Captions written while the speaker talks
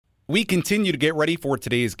We continue to get ready for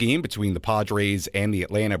today's game between the Padres and the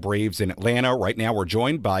Atlanta Braves in Atlanta. Right now, we're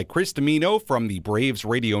joined by Chris Dimino from the Braves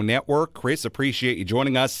Radio Network. Chris, appreciate you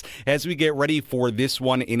joining us as we get ready for this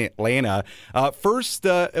one in Atlanta. First,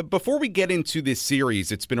 before we get into this series,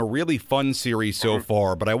 it's been a really fun series so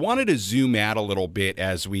far, but I wanted to zoom out a little bit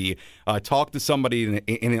as we talk to somebody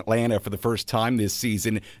in Atlanta for the first time this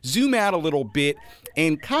season. Zoom out a little bit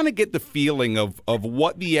and kind of get the feeling of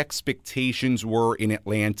what the expectations were in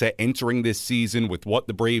Atlanta entering this season with what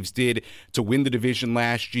the Braves did to win the division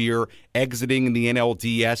last year, exiting in the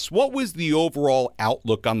NLDS. What was the overall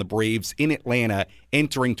outlook on the Braves in Atlanta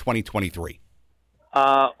entering 2023?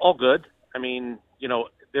 All good. I mean,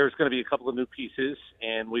 there's going to be a couple of new pieces,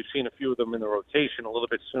 and we've seen a few of them in the rotation a little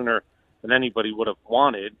bit sooner than anybody would have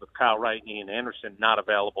wanted, with Kyle Wright and Ian Anderson not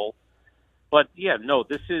available. But,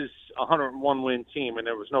 this is a 101-win team, and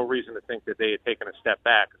there was no reason to think that they had taken a step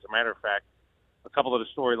back. As a matter of fact, a couple of the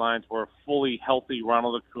storylines were a fully healthy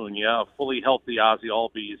Ronald Acuna, a fully healthy Ozzie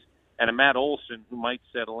Albies, and a Matt Olson who might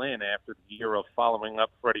settle in after the year of following up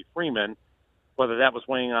Freddie Freeman, whether that was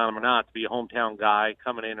weighing on him or not, to be a hometown guy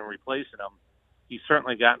coming in and replacing him. He's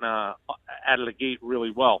certainly gotten out of the gate really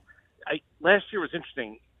well. Last year was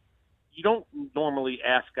interesting. You don't normally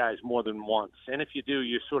ask guys more than once, and if you do,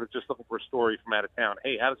 you're sort of just looking for a story from out of town.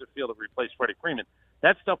 Hey, how does it feel to replace Freddie Freeman?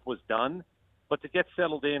 That stuff was done. But to get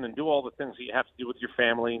settled in and do all the things that you have to do with your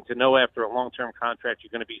family, and to know after a long-term contract you're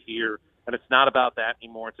going to be here, and it's not about that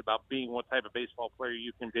anymore. It's about being what type of baseball player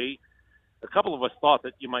you can be. A couple of us thought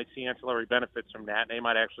that you might see ancillary benefits from that, and they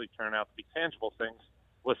might actually turn out to be tangible things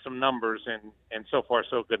with some numbers, and so far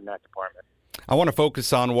so good in that department. I want to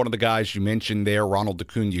focus on one of the guys you mentioned there, Ronald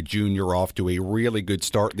Acuna Jr., off to a really good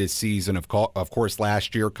start this season. Of course,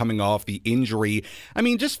 last year coming off the injury. I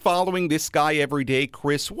mean, just following this guy every day,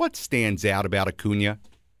 Chris, what stands out about Acuna?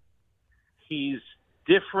 He's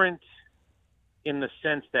different in the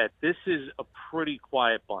sense that this is a pretty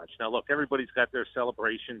quiet bunch. Now, look, everybody's got their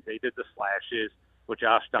celebrations. They did the slashes with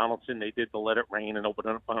Josh Donaldson. They did the let it rain and open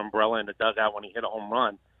up an umbrella in the dugout when he hit a home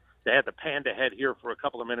run. They had the panda head here for a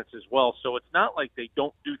couple of minutes as well. So it's not like they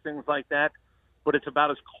don't do things like that, but it's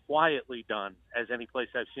about as quietly done as any place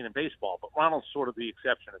I've seen in baseball. But Ronald's sort of the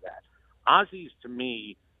exception to that. Ozzie's, to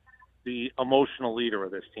me, the emotional leader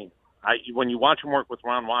of this team. When you watch him work with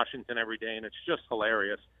Ron Washington every day, and it's just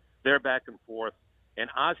hilarious, they're back and forth.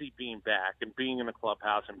 And Ozzie being back and being in the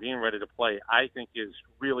clubhouse and being ready to play, I think is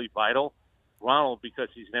really vital. Ronald, because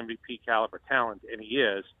he's an MVP caliber talent, and he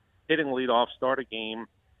is, hitting leadoff, start a game,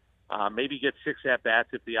 maybe get 6 at-bats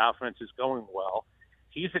if the offense is going well.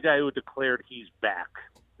 He's the guy who declared he's back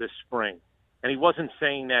this spring. And he wasn't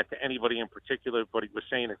saying that to anybody in particular, but he was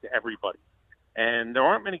saying it to everybody. And there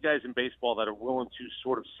aren't many guys in baseball that are willing to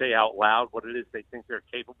sort of say out loud what it is they think they're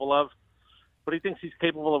capable of. But he thinks he's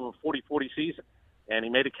capable of a 40-40 season. And he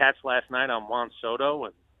made a catch last night on Juan Soto.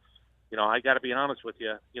 And, I got to be honest with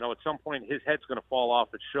you. At some point his head's going to fall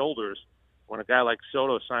off his shoulders when a guy like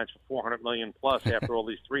Soto signs for $400 million plus after all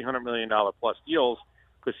these $300 million plus deals,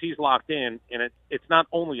 because he's locked in, and it's not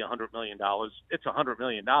only $100 million, it's $100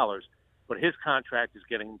 million, but his contract is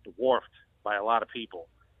getting dwarfed by a lot of people.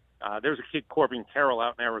 There's a kid, Corbin Carroll,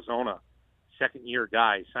 out in Arizona, second-year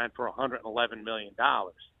guy, signed for $111 million.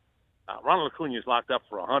 Ronald Acuna is locked up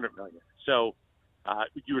for $100 million. So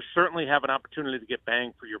you certainly have an opportunity to get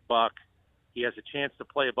bang for your buck. He has a chance to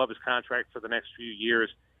play above his contract for the next few years,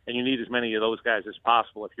 and you need as many of those guys as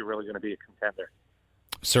possible if you're really going to be a contender.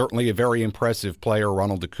 Certainly a very impressive player,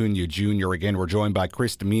 Ronald Acuna Jr. Again, we're joined by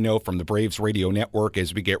Chris Dimino from the Braves Radio Network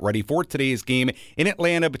as we get ready for today's game in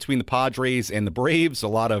Atlanta between the Padres and the Braves. A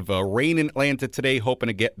lot of rain in Atlanta today, hoping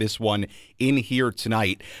to get this one in here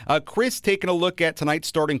tonight. Chris, taking a look at tonight's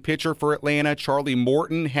starting pitcher for Atlanta, Charlie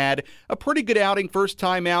Morton, had a pretty good outing first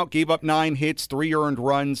time out, gave up 9 hits, 3 earned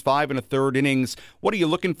runs, 5 1/3 innings. What are you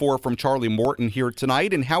looking for from Charlie Morton here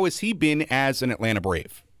tonight, and how has he been as an Atlanta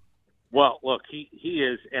Brave? Well, look, he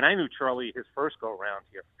is, and I knew Charlie his first go-around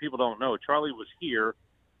here. People don't know. Charlie was here,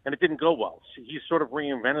 and it didn't go well. So he sort of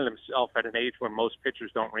reinvented himself at an age when most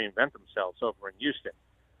pitchers don't reinvent themselves over in Houston.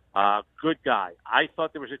 Good guy. I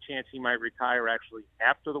thought there was a chance he might retire actually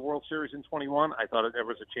after the World Series in 21. I thought there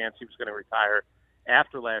was a chance he was going to retire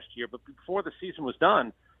after last year. But before the season was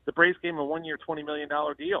done, the Braves gave him a 1-year, $20 million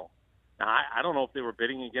deal. Now, I don't know if they were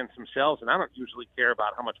bidding against themselves, and I don't usually care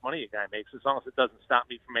about how much money a guy makes as long as it doesn't stop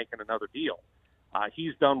me from making another deal.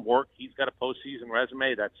 He's done work. He's got a postseason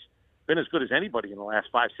resume that's been as good as anybody in the last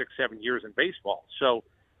 5, 6, 7 years in baseball. So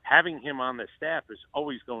having him on the staff is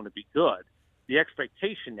always going to be good. The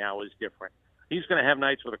expectation now is different. He's going to have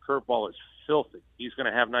nights where the curveball is filthy. He's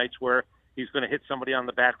going to have nights where he's going to hit somebody on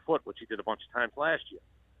the back foot, which he did a bunch of times last year.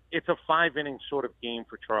 it's a 5-inning sort of game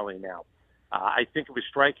for Charlie now. I think if his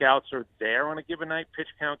strikeouts are there on a given night, pitch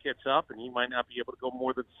count gets up, and he might not be able to go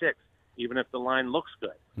more than 6, even if the line looks good.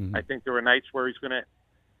 Mm-hmm. I think there are nights where he's going to,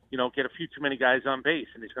 get a few too many guys on base,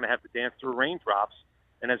 and he's going to have to dance through raindrops.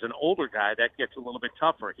 And as an older guy, that gets a little bit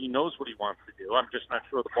tougher. He knows what he wants to do. I'm just not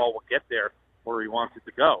sure the ball will get there where he wants it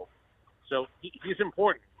to go. So he's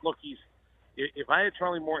important. Look, if I had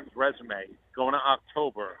Charlie Morton's resume going to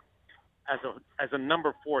October as a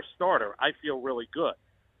number 4 starter, I feel really good.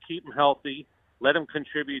 Keep him healthy, let him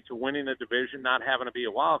contribute to winning the division, not having to be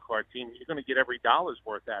a wild card team. You're going to get every dollar's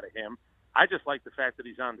worth out of him. I just like the fact that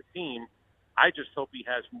he's on the team. I just hope he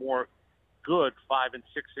has more good 5- and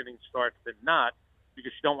 6-inning starts than not,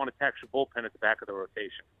 because you don't want to tax your bullpen at the back of the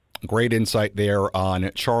rotation. Great insight there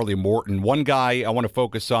on Charlie Morton. One guy I want to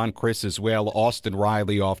focus on, Chris, as well, Austin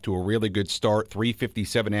Riley, off to a really good start,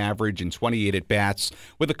 357 average and 28 at-bats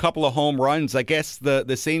with a couple of home runs. I guess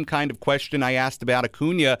the same kind of question I asked about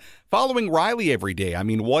Acuna, following Riley every day. I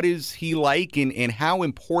mean, what is he like, and how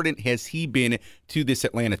important has he been to this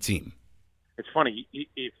Atlanta team? It's funny.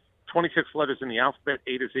 If 26 letters in the alphabet,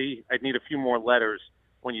 A to Z, I'd need a few more letters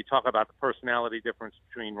when you talk about the personality difference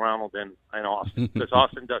between Ronald and Austin, because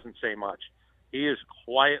Austin doesn't say much. He has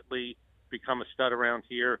quietly become a stud around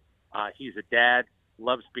here. He's a dad,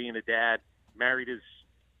 loves being a dad, married his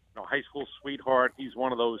high school sweetheart. He's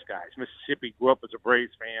one of those guys. Mississippi, grew up as a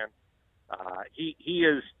Braves fan. He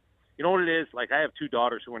is, you know what it is? Like, I have 2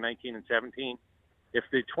 daughters who are 19 and 17. If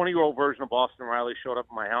the 20-year-old version of Austin Riley showed up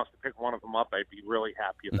at my house to pick one of them up, I'd be really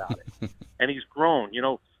happy about it. And he's grown.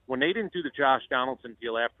 When they didn't do the Josh Donaldson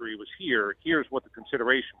deal after he was here, here's what the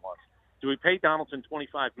consideration was. Do we pay Donaldson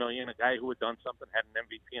 $25 million, a guy who had done something, had an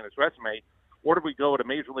MVP in his resume, or do we go at a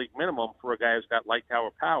major league minimum for a guy who's got light tower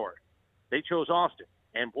power? They chose Austin,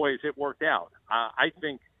 and boy, has it worked out. I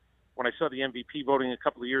think when I saw the MVP voting a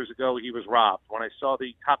couple of years ago, he was robbed. When I saw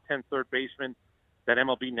the top 10 third baseman that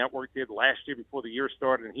MLB Network did last year before the year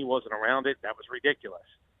started and he wasn't around it, that was ridiculous.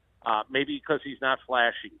 Maybe because he's not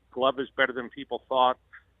flashy. Glove is better than people thought,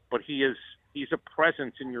 but he's a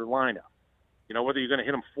presence in your lineup. Whether you're going to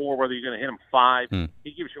hit him 4, whether you're going to hit him 5,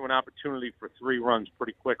 he gives you an opportunity for 3 runs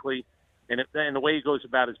pretty quickly. And the way he goes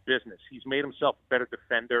about his business, he's made himself a better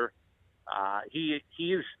defender. He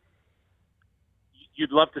is.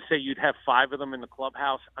 You'd love to say you'd have 5 of them in the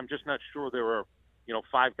clubhouse. I'm just not sure there are,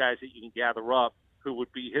 5 guys that you can gather up who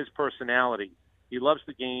would be his personality. He loves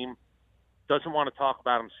the game, doesn't want to talk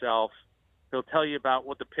about himself. He'll tell you about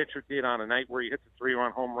what the pitcher did on a night where he hits a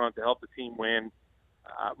 3-run home run to help the team win.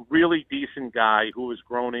 Really decent guy who has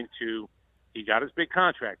grown into, he got his big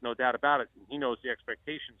contract, no doubt about it. And he knows the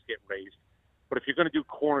expectations get raised. But if you're going to do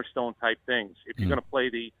cornerstone type things, if you're going to play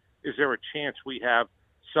is there a chance we have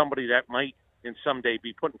somebody that might in someday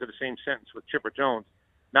be put into the same sentence with Chipper Jones?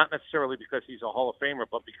 Not necessarily because he's a Hall of Famer,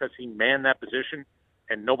 but because he manned that position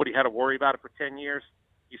and nobody had to worry about it for 10 years.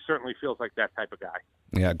 He certainly feels like that type of guy.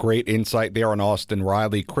 Yeah, great insight there on Austin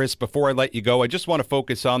Riley. Chris, before I let you go, I just want to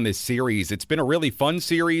focus on this series. It's been a really fun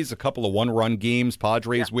series, a couple of one-run games.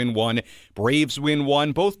 Padres win 1, Braves win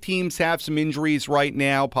 1. Both teams have some injuries right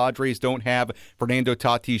now. Padres don't have Fernando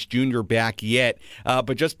Tatis Jr. back yet.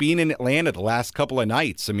 But just being in Atlanta the last couple of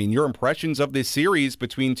nights, I mean, your impressions of this series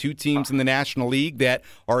between 2 teams in the National League that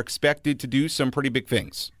are expected to do some pretty big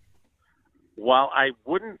things. While I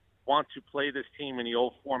wouldn't want to play this team in the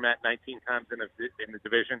old format 19 times in the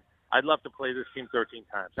division, I'd love to play this team 13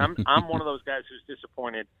 times. I'm one of those guys who's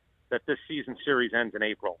disappointed that this season series ends in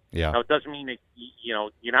April. Yeah. Now, it doesn't mean that,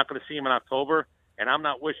 you're not going to see him in October, and I'm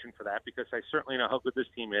not wishing for that because I certainly know how good this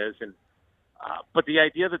team is. And but the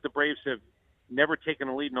idea that the Braves have never taken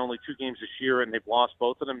a lead in only 2 games this year and they've lost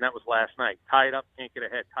both of them, that was last night. Tied up, can't get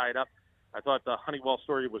ahead, tied up. I thought the Honeywell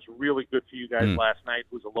story was really good for you guys last night,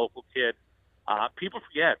 who's a local kid. People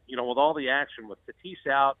forget, with all the action, with Tatis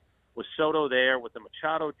out, with Soto there, with the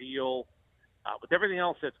Machado deal, with everything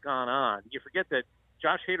else that's gone on, you forget that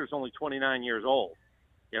Josh Hader's only 29 years old.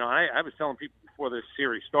 I was telling people before this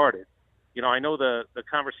series started, I know the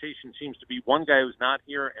conversation seems to be one guy who's not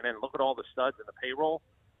here, and then look at all the studs in the payroll.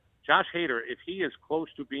 Josh Hader, if he is close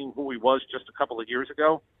to being who he was just a couple of years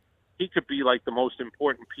ago, he could be like the most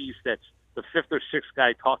important piece that's the 5th or 6th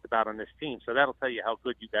guy talked about on this team. So that'll tell you how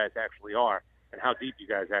good you guys actually are and how deep you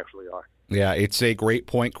guys actually are. Yeah, it's a great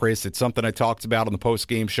point, Chris. It's something I talked about on the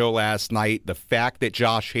post-game show last night. The fact that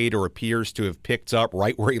Josh Hader appears to have picked up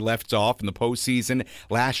right where he left off in the postseason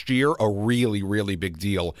last year, a really, really big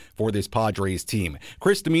deal for this Padres team.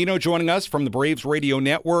 Chris Dimino joining us from the Braves Radio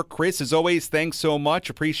Network. Chris, as always, thanks so much.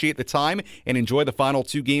 Appreciate the time and enjoy the final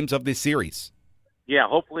 2 games of this series. Yeah,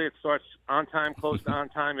 hopefully it starts on time, close to on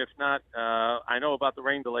time. If not, I know about the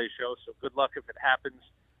rain delay show, so good luck if it happens.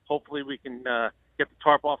 Hopefully we can get the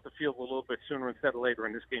tarp off the field a little bit sooner instead of later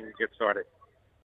in this game to get started.